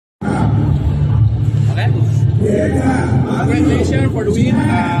Congratulations for the win.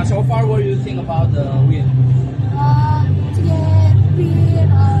 So far, what do you think about the win? Today we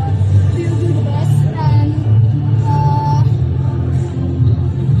will do the best and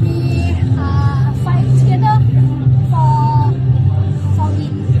we fight together for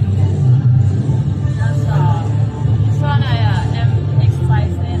win. Yes, this one I am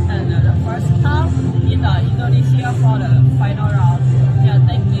excited and the first time in Indonesia for the final round. Yeah,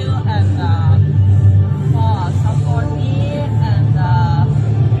 thank you and for support me and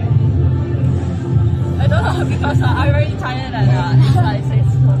I don't know because I'm very tired and excited.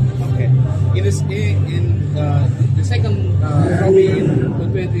 Okay. In the second trophy in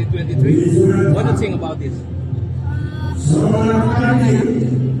 2023, what do you think about this?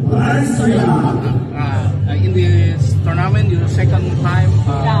 In this tournament, you're second time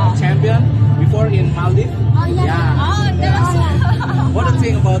champion. Before in Maldives. Oh yeah. Oh yes. What do you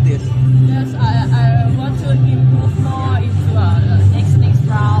think about this? Yes, I want to improve more into the next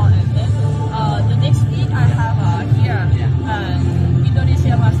round and then the next week I have here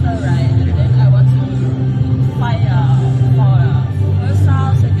Indonesia Master, right? And then I want to fight for first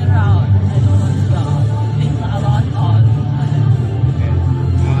round, second round. I don't want to think a lot on. Okay.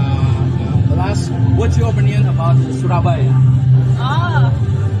 The last, what's your opinion about Surabaya? Oh